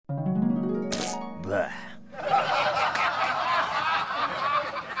Blech.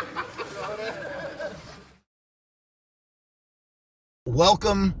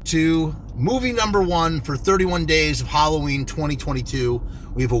 Welcome to movie number 1 for 31 days of Halloween 2022.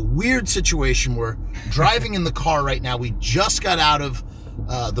 We have a weird situation. We're driving in the car right now. We just got out of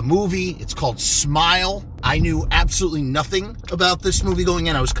the movie. It's called Smile. I knew absolutely nothing about this movie going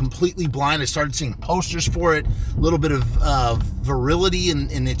in. I was completely blind. I started seeing posters for it, a little bit of virility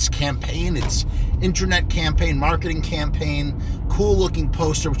in its campaign, its internet campaign, marketing campaign, cool looking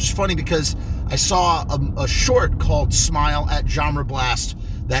poster, which is funny because I saw a short called Smile at Genre Blast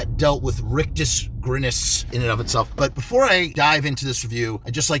that dealt with rictus grinnis in and of itself. But before I dive into this review,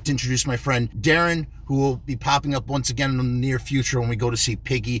 I'd just like to introduce my friend Darren, who will be popping up once again in the near future when we go to see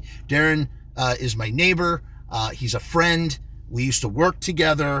Piggy. Darren is my neighbor. He's a friend. We used to work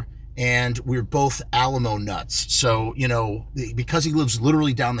together, and we're both Alamo nuts. So, you know, because he lives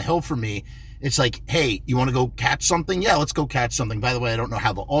literally down the hill from me, it's like, hey, you want to go catch something? Yeah, let's go catch something. By the way, I don't know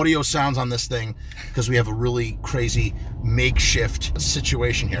how the audio sounds on this thing because we have a really crazy makeshift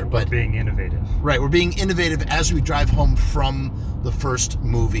situation here. But we're being innovative. Right, we're being innovative as we drive home from the first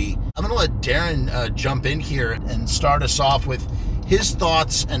movie. I'm going to let Darren jump in here and start us off with his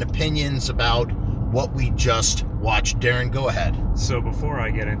thoughts and opinions about what we just watched. Darren, go ahead. So before I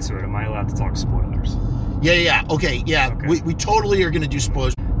get into it, am I allowed to talk spoilers? Yeah. Okay. We totally are going to do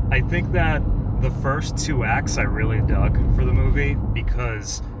spoilers. I think that the first 2 acts I really dug for the movie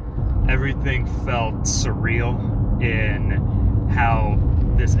because everything felt surreal in how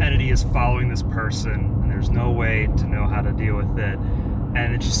this entity is following this person and there's no way to know how to deal with it,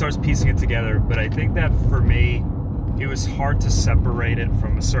 and it just starts piecing it together. But I think that for me, it was hard to separate it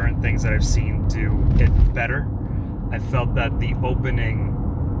from certain things that I've seen do it better. I felt that the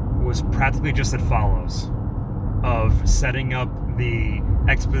opening was practically just It Follows, of setting up the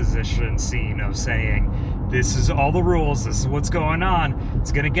exposition scene of saying, this is all the rules, this is what's going on,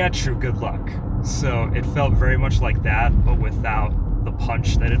 it's gonna get you, good luck. So it felt very much like that, but without the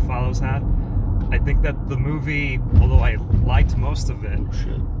punch that It Follows had. I think that the movie, although I liked most of it,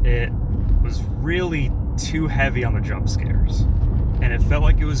 it was really too heavy on the jump scares. And it felt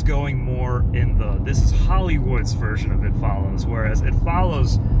like it was going more in this is Hollywood's version of It Follows, whereas It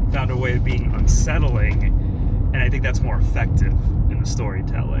Follows found a way of being unsettling, and I think that's more effective in the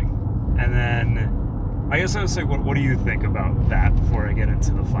storytelling. And then, I guess I would say, what do you think about that before I get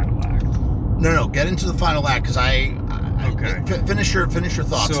into the final act? No, get into the final act, because Okay. Finish your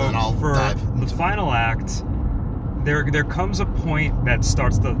thoughts, so and then I'll dive. For the final act, there comes a point that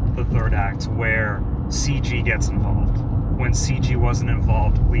starts the third act where CG gets involved, when CG wasn't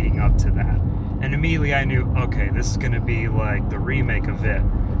involved leading up to that. And immediately I knew, okay, this is going to be like the remake of It,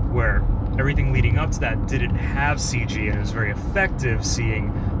 where everything leading up to that didn't have CG, and it was very effective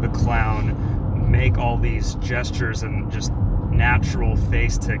seeing the clown make all these gestures and just natural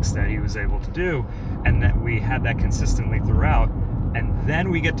face tics that he was able to do, and that we had that consistently throughout. And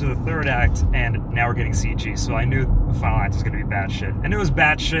then we get to the third act, and now we're getting CG, so I knew the final act was going to be bad shit. And it was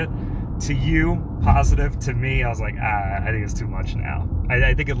bad shit to you, positive. To me, I was like, I think it's too much now.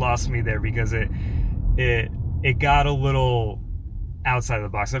 I think it lost me there because it got a little outside of the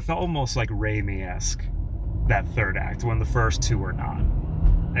box. It felt almost like Raimi-esque, that third act, when the first 2 were not.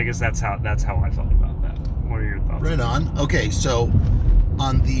 I guess that's how I felt about that. What are your thoughts? Right on. Okay, so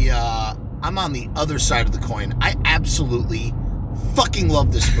on the I'm on the other side of the coin. I absolutely fucking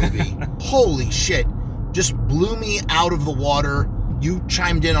love this movie. Holy shit. Just blew me out of the water. You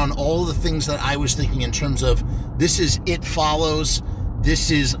chimed in on all the things that I was thinking in terms of, this is It Follows,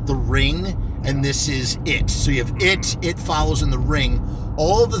 this is The Ring, and this is It. So you have It Follows, and The Ring.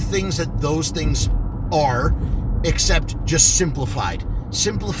 All of the things that those things are, except just simplified.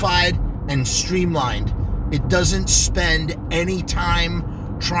 Simplified and streamlined. It doesn't spend any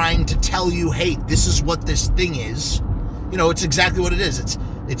time trying to tell you, hey, this is what this thing is. You know, it's exactly what it is.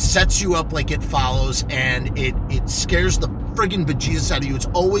 It sets you up like It Follows, and it scares the friggin' bejesus out of you. It's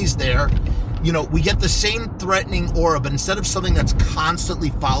always there. You know, we get the same threatening aura, but instead of something that's constantly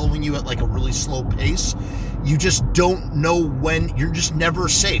following you at like a really slow pace, you just don't know when. You're just never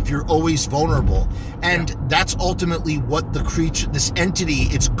safe. You're always vulnerable. And that's ultimately what the creature, this entity,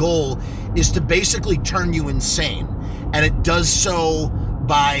 its goal is to basically turn you insane. And it does so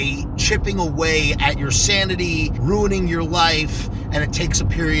by chipping away at your sanity, ruining your life, and it takes a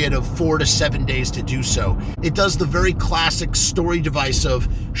period of 4 to 7 days to do so. It does the very classic story device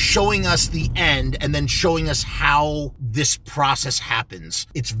of showing us the end and then showing us how this process happens.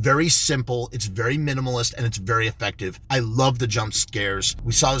 It's very simple, it's very minimalist, and it's very effective. I love the jump scares.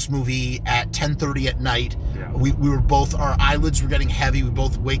 We saw this movie at 10:30 at night. Yeah. We were both, our eyelids were getting heavy. We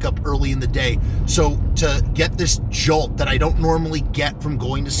both wake up early in the day. So to get this jolt that I don't normally get from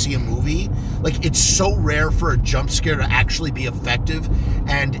going to see a movie, like, it's so rare for a jump scare to actually be effective.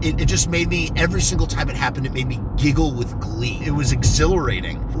 And it just made me, every single time it happened, it made me giggle with glee. It was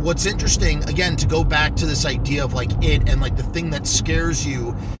exhilarating. What's interesting, again, to go back to this idea of like it and like the thing that scares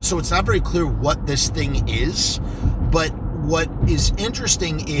you. So it's not very clear what this thing is, but what is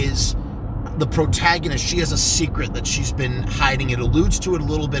interesting is the protagonist, she has a secret that she's been hiding. It alludes to it a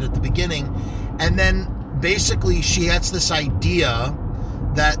little bit at the beginning. And then basically she has this idea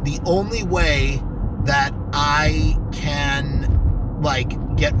that the only way that I can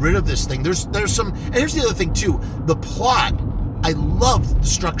like get rid of this thing, there's some, and here's the other thing too, the plot, I loved the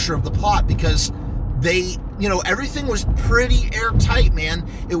structure of the plot because they, you know, everything was pretty airtight, man.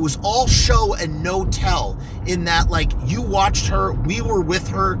 It was all show and no tell, in that, like, you watched her, we were with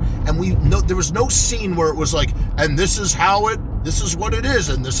her, and there was no scene where it was like, and this is what it is,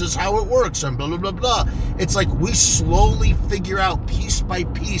 and this is how it works, and blah, blah, blah, blah. It's like we slowly figure out piece by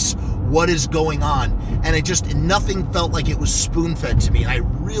piece what is going on, and nothing felt like it was spoon-fed to me, and I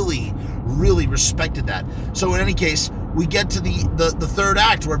really, really respected that. So in any case, we get to the third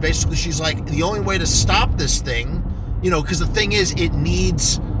act where basically she's like, the only way to stop this thing, you know, because the thing is, it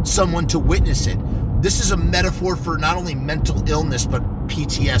needs someone to witness it. This is a metaphor for not only mental illness, but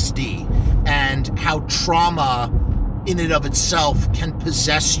PTSD, and how trauma in and of itself can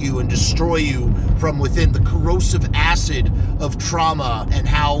possess you and destroy you from within. The corrosive acid of trauma, and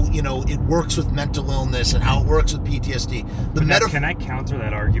how, you know, it works with mental illness and how it works with PTSD. Can I counter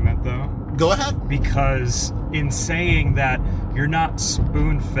that argument though? Go ahead. Because in saying that you're not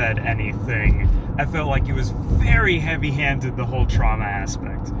spoon-fed anything, I felt like it was very heavy-handed, the whole trauma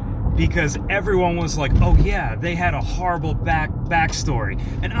aspect. Because everyone was like, oh yeah, they had a horrible backstory.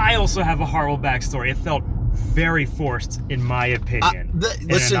 And I also have a horrible backstory. It felt very forced, in my opinion.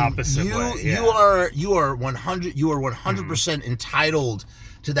 Listen, in an opposite way. You are 100% entitled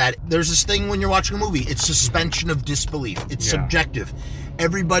to that. There's this thing when you're watching a movie, it's suspension of disbelief. It's subjective.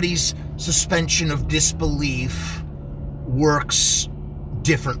 Everybody's suspension of disbelief works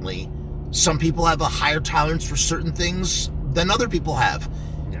differently. Some people have a higher tolerance for certain things than other people have.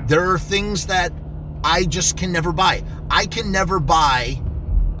 Yeah. There are things that I just can never buy. I can never buy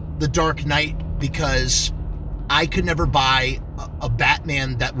The Dark Knight because I could never buy a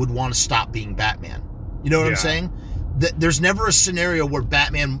Batman that would want to stop being Batman. You know what I'm saying? There's never a scenario where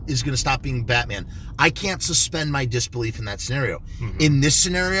Batman is going to stop being Batman. I can't suspend my disbelief in that scenario. Mm-hmm. In this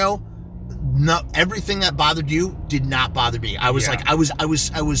scenario, everything that bothered you did not bother me. I was like, I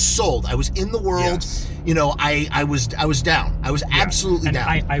was sold. I was in the world. Yes. You know, I was down. I was absolutely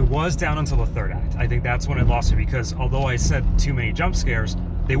down. I was down until the third act. I think that's when it lost me, because although I said too many jump scares,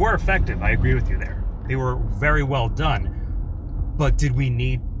 they were effective. I agree with you there. They were very well done. But did we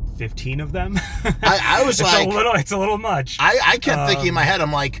need 15 of them? I was like, it's a little much. I kept thinking in my head,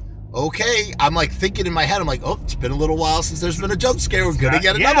 I'm like, okay. I'm like thinking in my head, I'm like, oh, it's been a little while since there's been a jump scare. We're gonna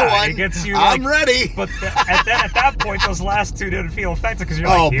get another one. It gets you, I'm ready. But at that point, those last two didn't feel effective, because you're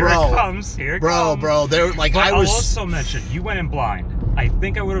like, here it comes. Bro. They're like, but I'll also mention, you went in blind. I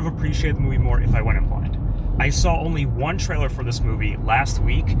think I would have appreciated the movie more if I went in blind. I saw only one trailer for this movie last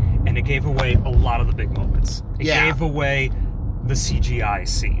week, and it gave away a lot of the big moments. It gave away the CGI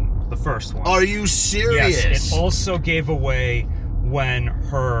scene, the first one. Are you serious? Yes. It also gave away when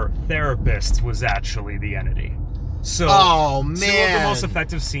her therapist was actually the entity. So, man. Two of the most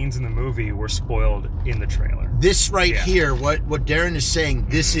effective scenes in the movie were spoiled in the trailer. This here, what Darren is saying,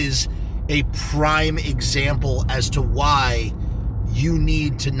 this is a prime example as to why you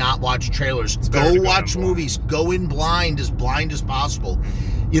need to not watch trailers. Go watch movies. Go in blind as possible.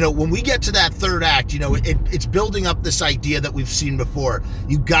 You know, when we get to that third act, you know, it's building up this idea that we've seen before.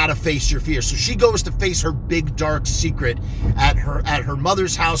 You gotta face your fear. So she goes to face her big dark secret at her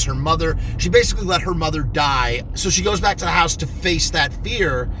mother's house. She basically let her mother die. So she goes back to the house to face that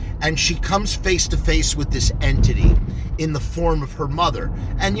fear, and she comes face to face with this entity in the form of her mother.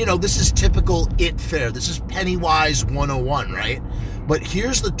 And, you know, this is typical It fare. This is Pennywise 101, right? But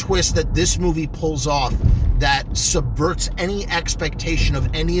here's the twist that this movie pulls off that subverts any expectation of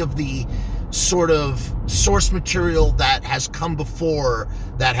any of the sort of source material that has come before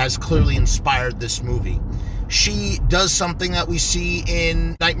that has clearly inspired this movie. she does something that we see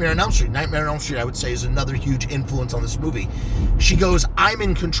in Nightmare on Elm Street. Nightmare on Elm Street, I would say, is another huge influence on this movie. She goes, I'm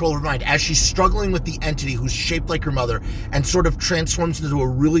in control of her mind, as she's struggling with the entity who's shaped like her mother and sort of transforms into a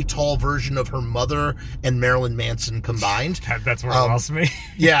really tall version of her mother and Marilyn Manson combined. That's what lost me.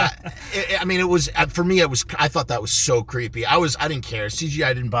 Yeah. I mean, it was, for me, I thought that was so creepy. I didn't care.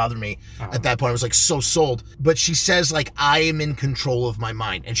 CGI didn't bother me at that point. I was like so sold. But she says, like, I am in control of my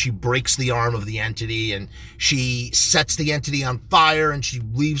mind. And she breaks the arm of the entity and she sets the entity on fire and she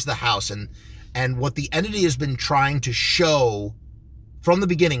leaves the house. And what the entity has been trying to show from the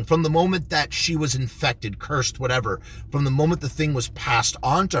beginning, from the moment that she was infected, cursed, whatever, from the moment the thing was passed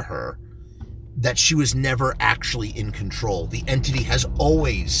on to her, that she was never actually in control. The entity has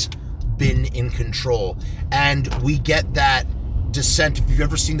always been in control. And we get that Descent. If you've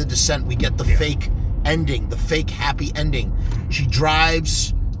ever seen The Descent, we get the fake ending, the fake happy ending. She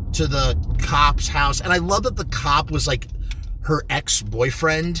drives to the cop's house. And I love that the cop was like her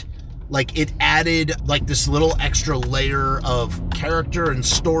ex-boyfriend. Like, it added like this little extra layer of character and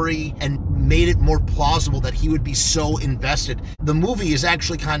story and made it more plausible that he would be so invested. The movie is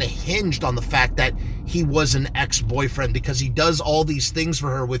actually kind of hinged on the fact that he was an ex-boyfriend, because he does all these things for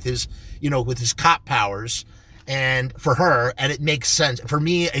her with his, with his cop powers and for her, and it makes sense. For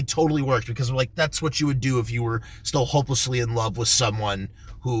me, it totally worked, because like, that's what you would do if you were still hopelessly in love with someone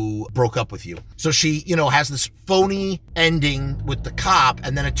who broke up with you. So she, has this phony ending with the cop,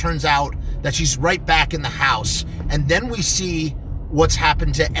 and then it turns out that she's right back in the house. And then we see what's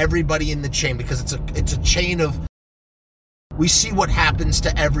happened to everybody in the chain, because it's a chain of, we see what happens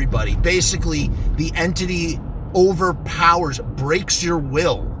to everybody. Basically, the entity overpowers, breaks your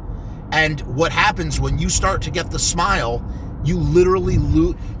will. And what happens when you start to get the smile, you literally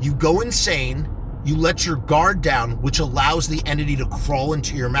you go insane. You let your guard down, which allows the entity to crawl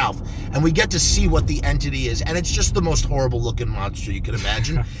into your mouth. And we get to see what the entity is. And it's just the most horrible looking monster you can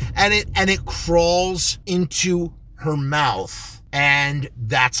imagine. and it crawls into her mouth. And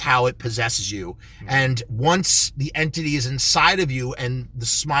that's how it possesses you. And once the entity is inside of you and the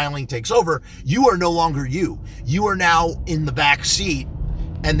smiling takes over, you are no longer you. You are now in the back seat,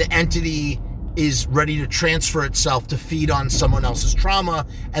 and the entity is ready to transfer itself to feed on someone else's trauma,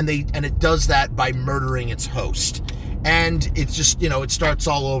 and it does that by murdering its host. And it's just, it starts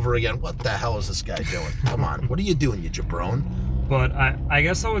all over again. What the hell is this guy doing? Come on, what are you doing, you jabron? But I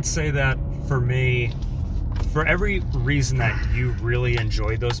guess I would say that for me, for every reason that you really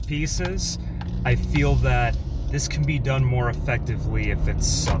enjoyed those pieces, I feel that this can be done more effectively if it's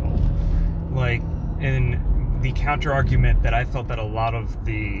subtle. Like, in the counter argument that I felt that a lot of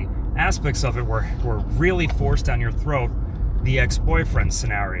the aspects of it were really forced down your throat, the ex-boyfriend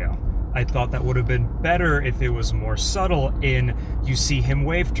scenario. I thought that would have been better if it was more subtle in, you see him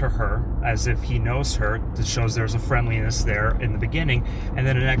wave to her as if he knows her. That shows there's a friendliness there in the beginning, and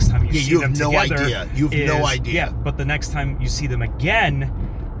then the next time you see them together, you have no idea. Yeah, but the next time you see them again,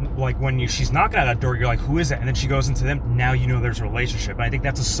 like when she's knocking at that door, you're like, who is it? And then she goes into them. Now you know there's a relationship. And I think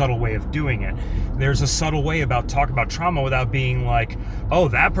that's a subtle way of doing it. There's a subtle way about talking about trauma without being like, oh,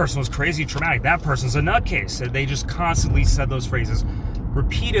 that person was crazy traumatic. That person's a nutcase. And they just constantly said those phrases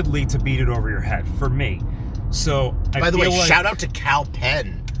repeatedly to beat it over your head, for me. So, by the way, shout out to Cal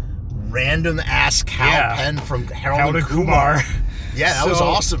Penn. Random ass Cal Penn from Harold and Kumar. Yeah, that was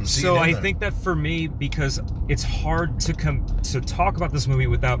awesome. So I think that for me, because it's hard to talk about this movie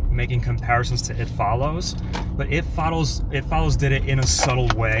without making comparisons to It Follows, but It Follows did it in a subtle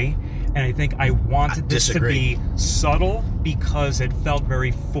way, and I think I wanted this to be subtle because it felt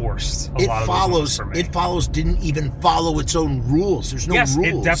very forced. It Follows didn't even follow its own rules. There's no rules.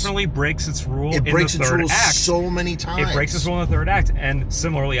 Yes, it definitely breaks its rule. It breaks its rules so many times. It breaks its rule in the third act, and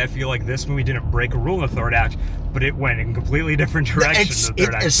similarly, I feel like this movie didn't break a rule in the third act, but it went in completely different directions.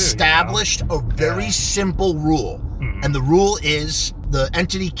 It established a very simple rule, and the rule is the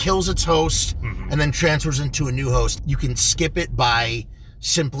entity kills its host and then transfers into a new host. You can skip it by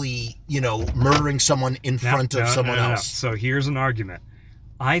simply, murdering someone in front of someone else. So here's an argument.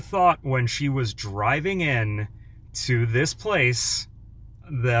 I thought when she was driving in to this place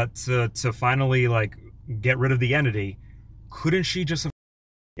that to finally get rid of the entity, couldn't she just have,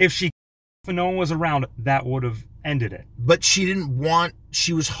 if no one was around, that would have ended it. But she didn't want,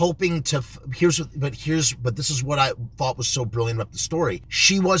 she was hoping to, but this is what I thought was so brilliant about the story.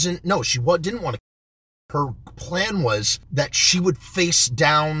 She didn't want to. Her plan was that she would face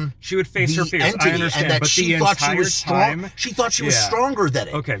down her fears. Entity, I understand, and that but she thought she was strong. She thought she was stronger than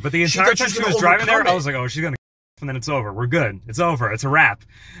it. Okay, but the entire time she was driving there, I was like, oh, she's gonna and then it's over. We're good. It's over. It's a wrap.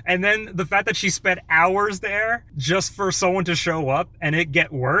 And then the fact that she spent hours there just for someone to show up and it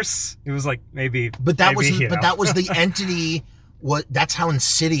get worse, it was like maybe. But that was you know. that was the entity. That's how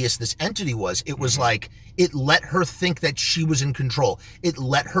insidious this entity was. It was like it let her think that she was in control. It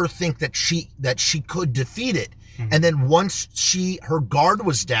let her think that she could defeat it. And then once her guard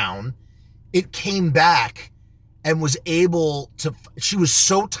was down, it came back and was able to. She was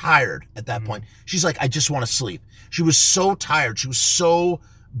so tired at that point. She's like, I just want to sleep. She was so tired. She was so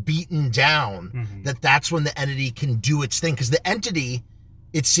beaten down that that's when the entity can do its thing. Because the entity,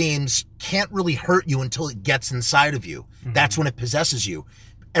 it seems, can't really hurt you until it gets inside of you. That's when it possesses you.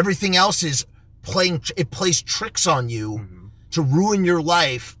 Everything else is it plays tricks on you to ruin your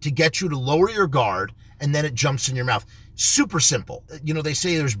life, to get you to lower your guard, and then it jumps in your mouth. Super simple. You know, they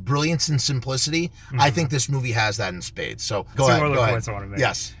say there's brilliance in simplicity. I think this movie has that in spades. So go ahead. Two other points I want to make.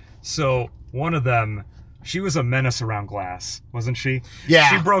 Yes. So one of them, she was a menace around glass, wasn't she? Yeah.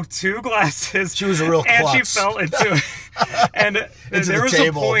 She broke 2 glasses. She was a real and klutz. she fell into it. And there was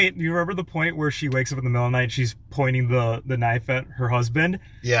table. a point, you remember the point where she wakes up in the middle of the night and she's pointing the knife at her husband?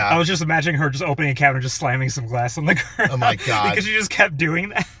 Yeah. I was just imagining her just opening a cabinet and just slamming some glass on the ground. Oh my God. Because she just kept doing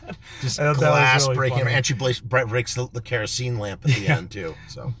that. Just That was glass really breaking. funny. And she breaks the kerosene lamp at the end too.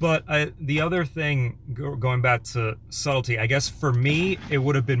 So. But the other thing, going back to subtlety, I guess for me, it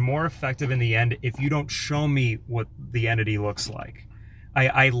would have been more effective in the end if you don't show me what the entity looks like.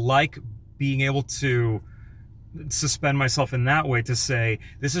 I like being able to suspend myself in that way to say,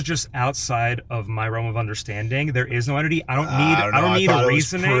 this is just outside of my realm of understanding. There is no entity. I don't need a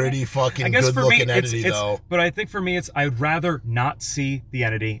reasoning. It was pretty fucking I guess good for looking me, entity though. But I think for me, I'd rather not see the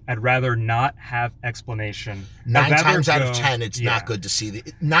entity. I'd rather not have explanation. 9 times out of 10, it's not good to see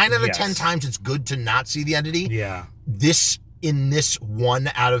 9 out of 10 Yes. times, it's good to not see the entity. Yeah. In this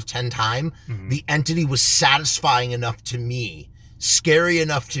 1 out of 10 time, the entity was satisfying enough to me, scary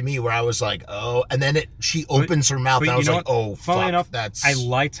enough to me, where I was like, oh, and then she opens her mouth, and I was like, oh, funnily fuck, enough, that's. I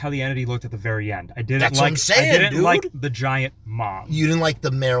liked how the entity looked at the very end. I didn't That's like. what I'm saying, I didn't dude. like the giant mom. You didn't like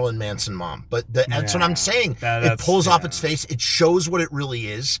the Marilyn Manson mom, but that's what I'm saying. It pulls off its face. It shows what it really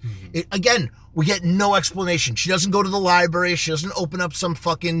is. Again, we get no explanation. She doesn't go to the library. She doesn't open up some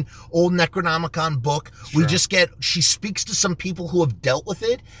fucking old Necronomicon book. Sure. We just she speaks to some people who have dealt with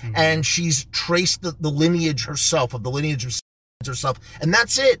it, and she's traced the lineage herself, of the lineage of herself, and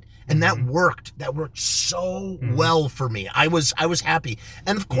that's it. And that worked so well for me. I was happy.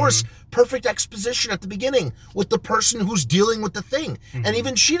 And of course, perfect exposition at the beginning with the person who's dealing with the thing. And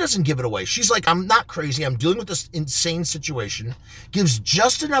even she doesn't give it away. She's like, I'm not crazy. I'm dealing with this insane situation. Gives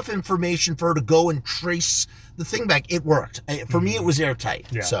just enough information for her to go and trace the thing back. It worked. For me, it was airtight.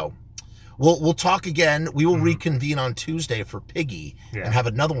 Yeah. So we'll talk again. We will reconvene on Tuesday for Piggy and have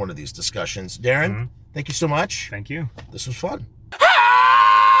another one of these discussions. Darren, thank you so much. Thank you. This was fun.